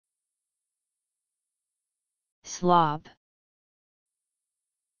slop.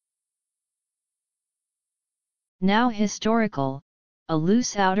 Now historical, a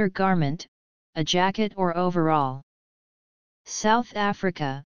loose outer garment, a jacket or overall. South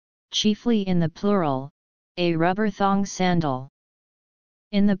Africa, chiefly in the plural, a rubber thong sandal.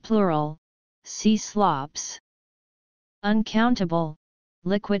 In the plural, see slops. Uncountable,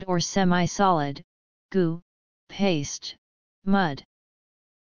 liquid or semi-solid, goo, paste, mud.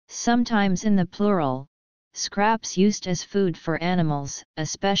 Sometimes in the plural, scraps used as food for animals,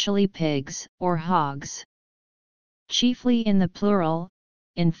 especially pigs or hogs. Chiefly in the plural,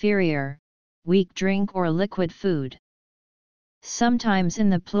 inferior, weak drink or liquid food. Sometimes in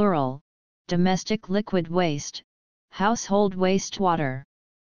the plural, domestic liquid waste, household wastewater.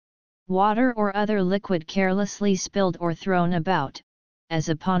 Water or other liquid carelessly spilled or thrown about, as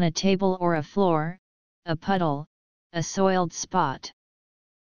upon a table or a floor, a puddle, a soiled spot.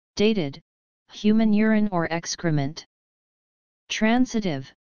 Dated, human urine or excrement.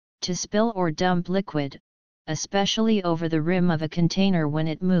 Transitive, to spill or dump liquid, especially over the rim of a container when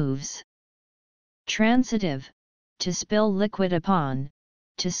it moves. Transitive, to spill liquid upon,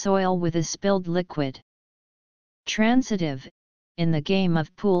 to soil with a spilled liquid. Transitive, in the game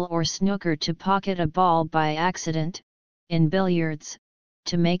of pool or snooker to pocket a ball by accident, in billiards,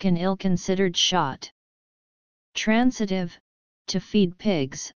 to make an ill-considered shot. Transitive, to feed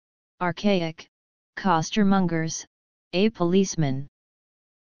pigs, archaic, costermongers, a policeman.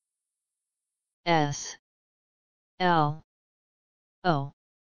 S L O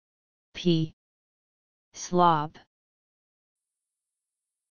P slop.